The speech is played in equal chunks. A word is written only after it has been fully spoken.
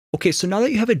Okay, so now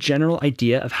that you have a general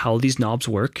idea of how these knobs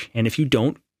work, and if you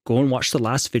don't, go and watch the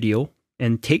last video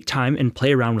and take time and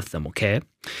play around with them, okay?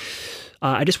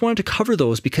 I just wanted to cover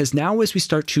those because now as we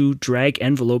start to drag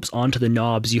envelopes onto the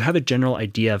knobs, you have a general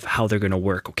idea of how they're going to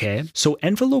work, okay? So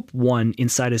envelope 1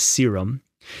 inside of Serum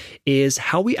is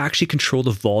how we actually control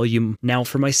the volume. Now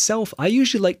for myself, I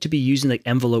usually like to be using like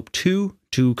envelope 2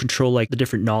 to control like the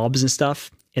different knobs and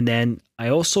stuff. And then I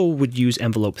also would use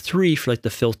envelope 3 for like the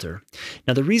filter.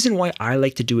 Now the reason why I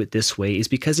like to do it this way is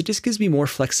because it just gives me more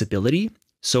flexibility.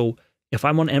 So if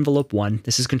I'm on envelope 1,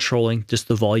 this is controlling just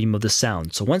the volume of the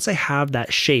sound. So once I have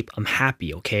that shape, I'm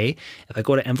happy, okay? If I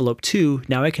go to envelope 2,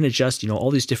 now I can adjust, all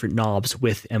these different knobs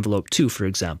with envelope 2, for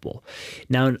example.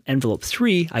 Now in envelope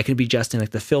 3, I can be adjusting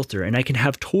like the filter, and I can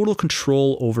have total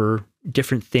control over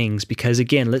different things because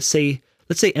again, let's say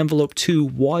envelope 2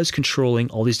 was controlling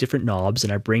all these different knobs,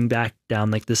 and I bring back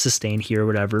down like the sustain here or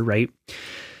whatever, right?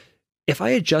 If I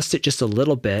adjust it just a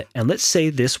little bit, and let's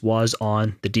say this was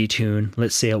on the detune,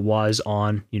 let's say it was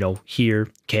on, here,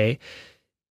 okay?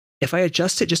 If I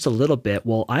adjust it just a little bit,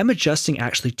 well, I'm adjusting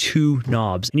actually 2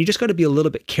 knobs, and you just got to be a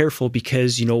little bit careful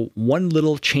because, one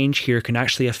little change here can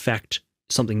actually affect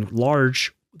something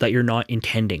large that you're not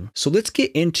intending. So let's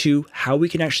get into how we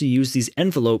can actually use these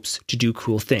envelopes to do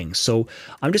cool things. So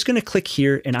I'm just going to click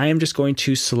here, and I am just going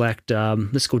to select,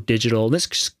 let's go digital. Let's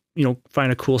just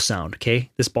find a cool sound,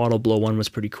 okay? This bottle blow one was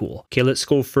pretty cool. Okay, let's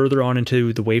go further on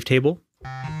into the wavetable.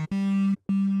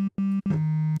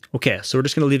 Okay, so we're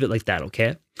just gonna leave it like that,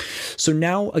 okay? So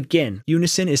now, again,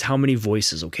 unison is how many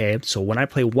voices, okay? So when I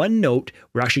play one note,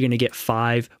 we're actually gonna get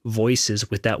 5 voices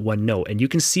with that one note, and you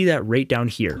can see that right down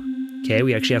here, okay?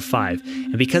 We actually have 5.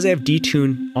 And because I have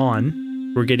detune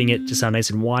on, we're getting it to sound nice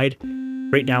and wide.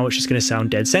 Right now, it's just gonna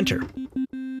sound dead center.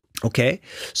 Okay,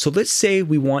 so let's say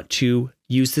we want to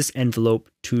use this envelope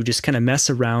to just kind of mess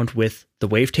around with the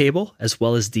wavetable as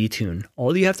well as detune.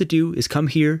 All you have to do is come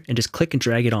here and just click and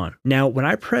drag it on. Now, when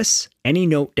I press any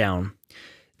note down,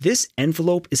 this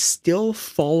envelope is still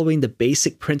following the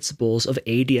basic principles of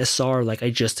ADSR like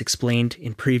I just explained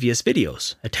in previous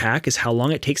videos. Attack is how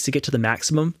long it takes to get to the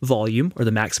maximum volume or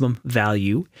the maximum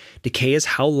value. Decay is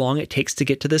how long it takes to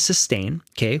get to the sustain.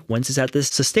 Okay, once it's at the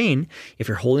sustain, if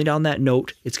you're holding down that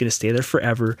note, it's going to stay there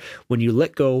forever. When you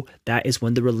let go, that is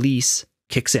when the release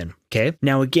kicks in. Okay.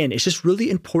 Now, again, it's just really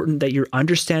important that you're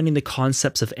understanding the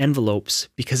concepts of envelopes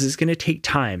because it's going to take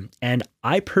time. And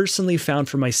I personally found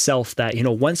for myself that,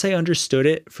 once I understood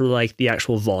it for like the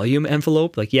actual volume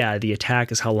envelope, like, yeah, the attack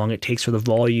is how long it takes for the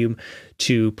volume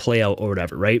to play out or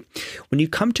whatever, right? When you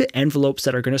come to envelopes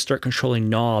that are going to start controlling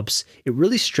knobs, it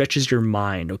really stretches your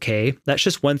mind. Okay. That's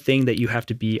just one thing that you have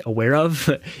to be aware of.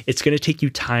 It's going to take you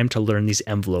time to learn these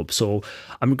envelopes. So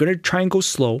I'm going to try and go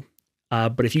slow.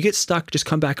 But if you get stuck, just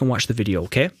come back and watch the video,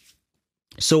 okay?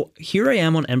 So here I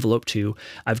am on envelope 2.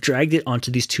 I've dragged it onto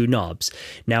these 2 knobs.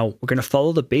 Now we're going to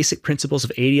follow the basic principles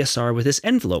of ADSR with this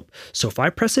envelope. So if I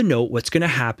press a note, what's going to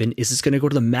happen is it's going to go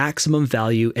to the maximum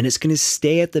value, and it's going to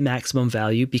stay at the maximum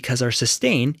value because our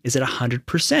sustain is at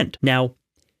 100%. Now,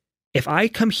 if I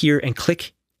come here and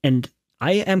click, and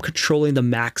I am controlling the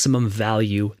maximum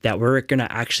value that we're going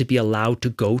to actually be allowed to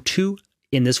go to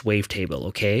in this wavetable,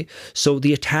 okay? So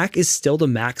the attack is still the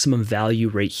maximum value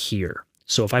right here.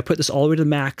 So if I put this all the way to the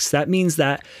max, that means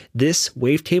that this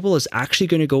wavetable is actually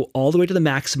going to go all the way to the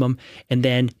maximum, and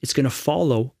then it's going to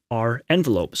follow our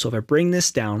envelope. So if I bring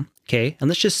this down, okay, and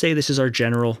let's just say this is our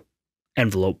general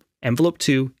envelope. Envelope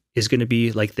 2 is going to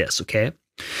be like this, okay?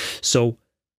 So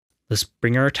let's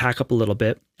bring our attack up a little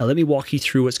bit, and let me walk you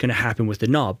through what's going to happen with the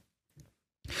knob.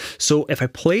 So if I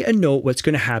play a note, what's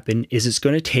going to happen is it's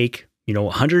going to take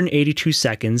 182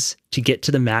 seconds to get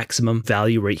to the maximum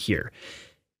value right here.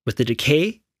 With the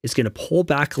decay, it's going to pull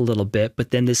back a little bit,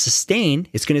 but then the sustain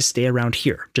is going to stay around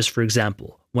here. Just for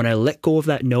example, when I let go of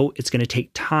that note, it's going to take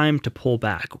time to pull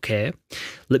back, okay?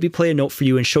 Let me play a note for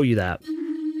you and show you that.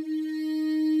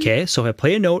 Okay, so if I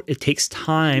play a note, it takes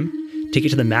time to get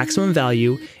to the maximum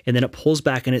value, and then it pulls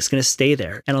back and it's going to stay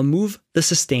there. And I'll move the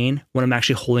sustain when I'm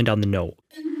actually holding down the note.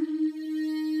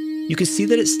 You can see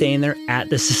that it's staying there at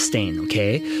the sustain,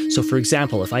 okay? So for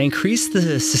example, if I increase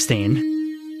the sustain,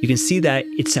 you can see that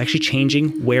it's actually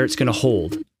changing where it's going to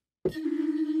hold.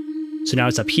 So now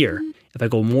it's up here. If I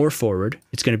go more forward,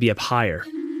 it's going to be up higher.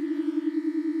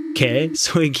 Okay,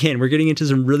 so again, we're getting into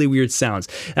some really weird sounds.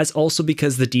 That's also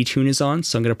because the detune is on,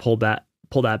 so I'm going to pull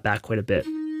that back quite a bit.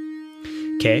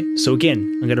 Okay, so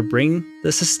again, I'm going to bring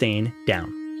the sustain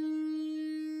down.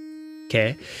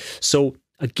 Okay, so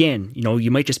again, you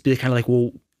might just be kind of like,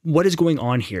 well, what is going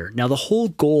on here? Now, the whole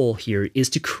goal here is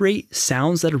to create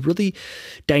sounds that are really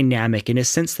dynamic in a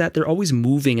sense that they're always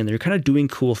moving and they're kind of doing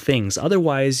cool things.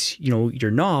 Otherwise,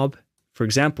 your knob, for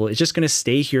example, is just going to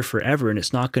stay here forever and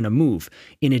it's not going to move.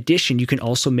 In addition, you can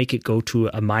also make it go to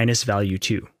a minus value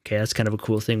too. Okay, that's kind of a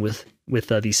cool thing with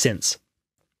these synths.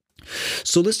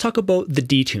 So let's talk about the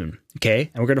detune, okay?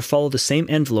 And we're going to follow the same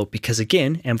envelope because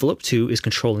again, envelope 2 is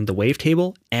controlling the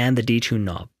wavetable and the detune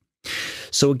knob.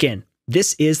 So again,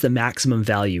 this is the maximum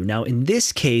value. Now in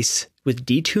this case with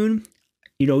detune,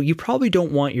 you probably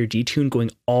don't want your detune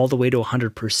going all the way to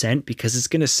 100% because it's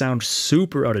going to sound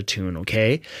super out of tune,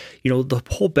 okay? The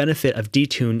whole benefit of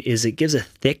detune is it gives a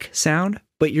thick sound,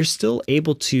 but you're still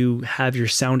able to have your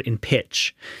sound in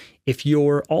pitch. If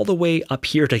you're all the way up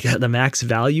here to get the max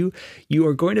value, you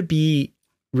are going to be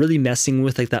really messing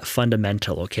with like that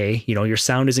fundamental, okay? Your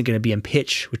sound isn't going to be in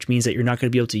pitch, which means that you're not going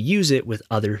to be able to use it with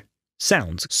other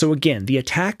sounds. So again, the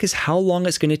attack is how long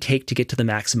it's going to take to get to the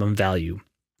maximum value.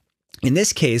 In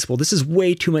this case, well, this is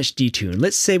way too much detune.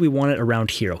 Let's say we want it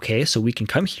around here, okay? So we can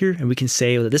come here and we can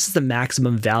say that this is the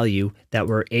maximum value that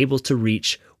we're able to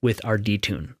reach with our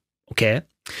detune, okay?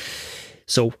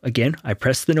 So again, I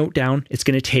press the note down. It's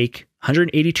going to take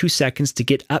 182 seconds to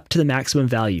get up to the maximum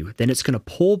value. Then it's going to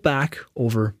pull back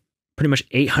over pretty much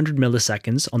 800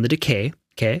 milliseconds on the decay.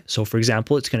 Okay, so for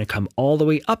example, it's going to come all the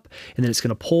way up and then it's going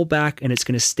to pull back and it's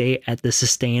going to stay at the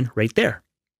sustain right there.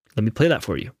 Let me play that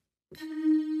for you.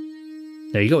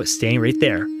 There you go, it's staying right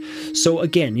there. So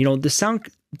again, the sound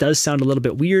does sound a little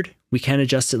bit weird. We can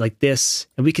adjust it like this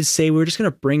and we can say we're just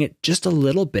going to bring it just a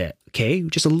little bit, okay?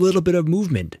 Just a little bit of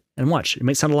movement and watch, it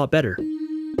might sound a lot better.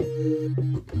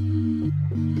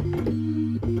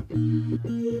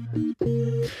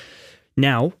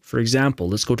 Now, for example,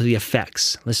 let's go to the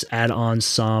effects. Let's add on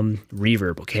some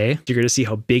reverb, okay? You're going to see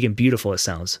how big and beautiful it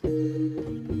sounds.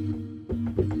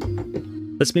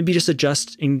 Let's maybe just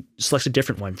adjust and select a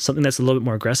different one, something that's a little bit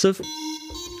more aggressive.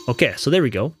 Okay, so there we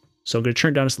go. So I'm going to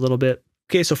turn it down just a little bit.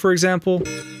 Okay, so for example,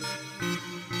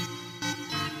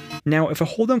 now if I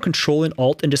hold down Control and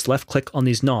Alt and just left click on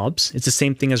these knobs, it's the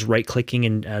same thing as right clicking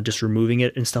and just removing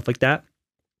it and stuff like that.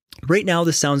 Right now,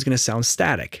 the sound's going to sound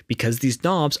static because these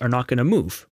knobs are not going to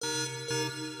move.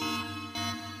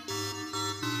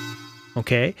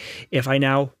 Okay, if I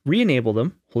now re-enable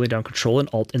them, holding down Control and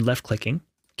Alt and left clicking,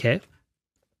 okay,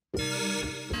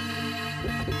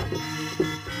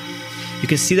 you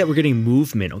can see that we're getting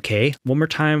movement, okay? One more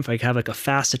time, if I have like a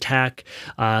fast attack,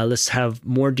 let's have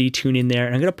more detune in there.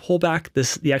 And I'm gonna pull back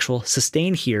the actual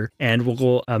sustain here and we'll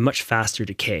go a much faster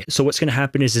decay. So what's gonna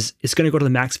happen is it's gonna go to the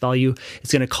max value,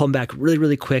 it's gonna come back really,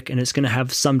 really quick and it's gonna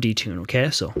have some detune, okay?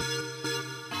 So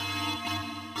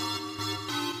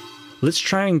let's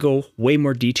try and go way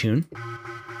more detune.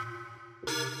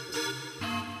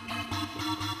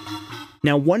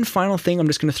 Now, one final thing I'm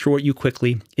just going to throw at you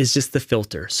quickly is just the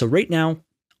filter. So right now,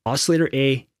 oscillator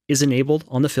A is enabled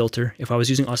on the filter. If I was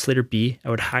using oscillator B, I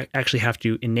would actually have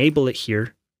to enable it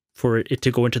here for it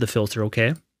to go into the filter,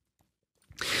 okay?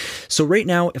 So right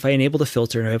now, if I enable the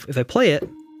filter, and if I play it,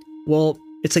 well,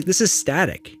 it's like this is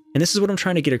static. And this is what I'm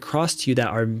trying to get across to you, that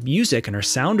our music and our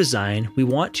sound design, we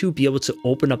want to be able to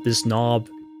open up this knob,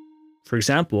 for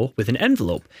example, with an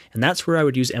envelope, and that's where I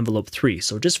would use envelope 3.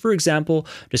 So just for example,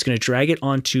 I'm just going to drag it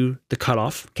onto the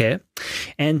cutoff, okay?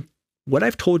 And what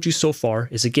I've told you so far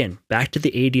is, again, back to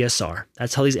the ADSR.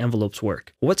 That's how these envelopes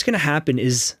work. What's going to happen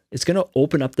is it's going to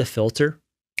open up the filter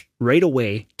right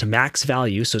away to max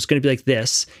value. So it's going to be like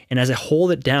this. And as I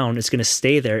hold it down, it's going to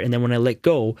stay there. And then when I let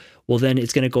go, well, then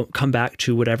it's going to come back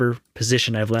to whatever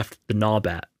position I've left the knob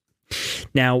at.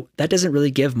 Now, that doesn't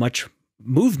really give much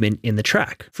movement in the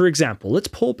track. For example, let's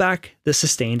pull back the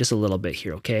sustain just a little bit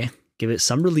here, okay? Give it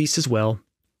some release as well.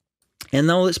 And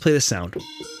now let's play the sound.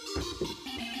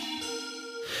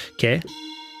 Okay.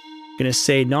 I'm gonna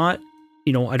say not,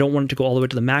 I don't want it to go all the way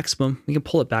to the maximum. We can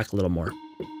pull it back a little more.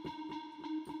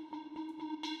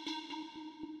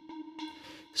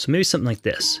 So maybe something like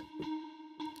this.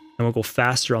 And we'll go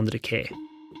faster on the decay.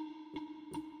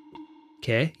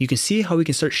 Okay, you can see how we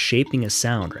can start shaping a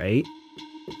sound, right?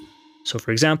 So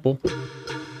for example,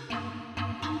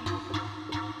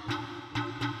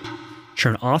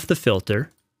 turn off the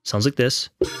filter, sounds like this.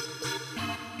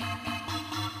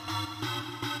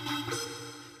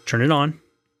 Turn it on,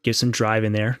 give some drive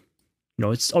in there.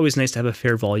 It's always nice to have a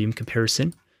fair volume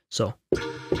comparison. So,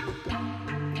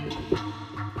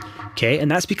 okay,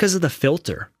 and that's because of the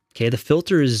filter. Okay, the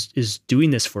filter is doing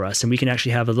this for us, and we can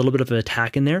actually have a little bit of an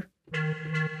attack in there.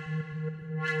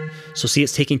 So see,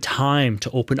 it's taking time to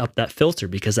open up that filter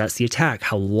because that's the attack,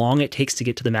 how long it takes to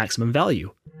get to the maximum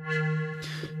value.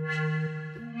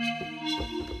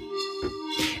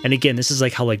 And again, this is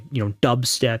like how like, you know,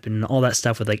 dubstep and all that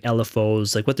stuff with like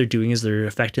LFOs, like what they're doing is they're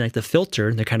affecting like the filter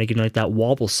and they're kind of getting like that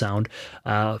wobble sound,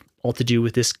 all to do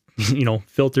with this, you know,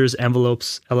 filters,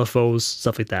 envelopes, LFOs,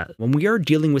 stuff like that. When we are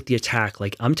dealing with the attack,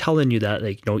 like I'm telling you that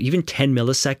like, you know, even 10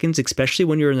 milliseconds, especially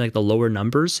when you're in like the lower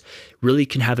numbers, really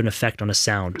can have an effect on a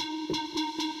sound.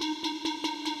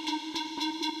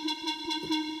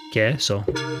 Okay, so.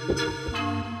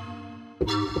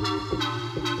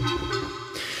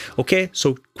 Okay,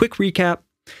 so quick recap.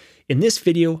 In this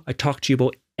video, I talked to you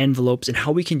about envelopes and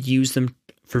how we can use them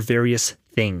for various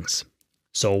things.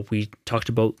 So we talked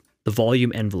about the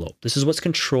volume envelope. This is what's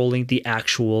controlling the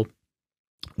actual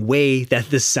way that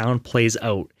this sound plays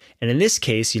out. And in this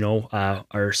case, you know,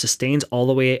 our sustains all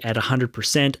the way at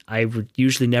 100%. I would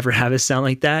usually never have a sound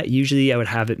like that. Usually I would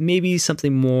have it maybe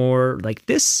something more like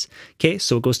this. Okay,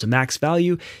 so it goes to max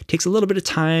value. It takes a little bit of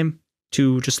time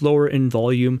to just lower in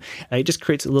volume. It just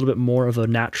creates a little bit more of a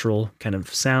natural kind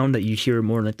of sound that you hear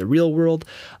more in like the real world.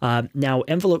 Now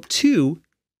envelope 2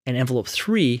 and envelope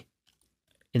 3,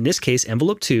 in this case,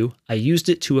 envelope 2, I used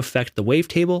it to affect the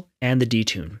wavetable and the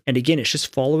detune. And again, it's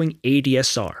just following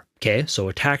ADSR. Okay, so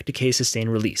attack, decay, sustain,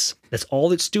 release. That's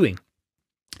all it's doing.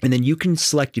 And then you can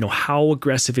select, you know, how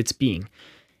aggressive it's being.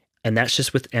 And that's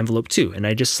just with envelope 2. And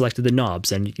I just selected the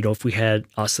knobs. And, you know, if we had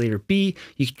oscillator B,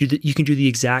 you can do the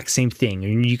exact same thing.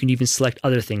 And you can even select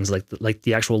other things like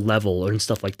the actual level and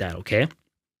stuff like that, okay?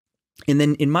 And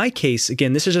then in my case,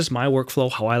 again, this is just my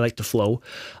workflow, how I like to flow.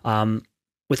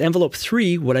 With envelope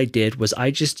 3, what I did was I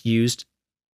just used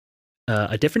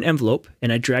a different envelope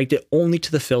and I dragged it only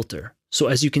to the filter. So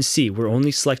as you can see, we're only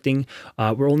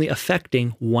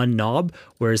affecting one knob,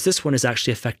 whereas this one is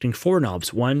actually affecting 4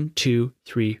 knobs, 1, 2,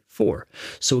 3, 4.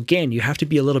 So again, you have to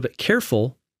be a little bit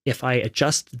careful. If I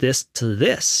adjust this to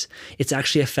this, it's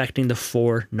actually affecting the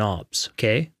 4 knobs,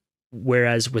 okay?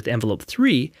 Whereas with envelope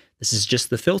 3, this is just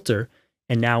the filter.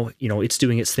 And now, you know, it's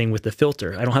doing its thing with the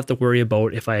filter. I don't have to worry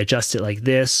about if I adjust it like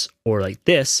this or like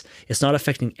this. It's not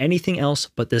affecting anything else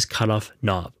but this cutoff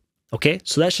knob. Okay,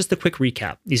 so that's just a quick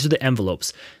recap. These are the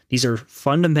envelopes. These are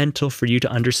fundamental for you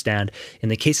to understand. In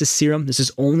the case of Serum, this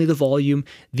is only the volume.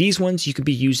 These ones you could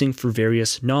be using for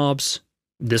various knobs.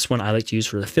 This one I like to use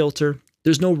for the filter.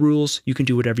 There's no rules. You can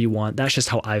do whatever you want. That's just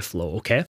how I flow, okay?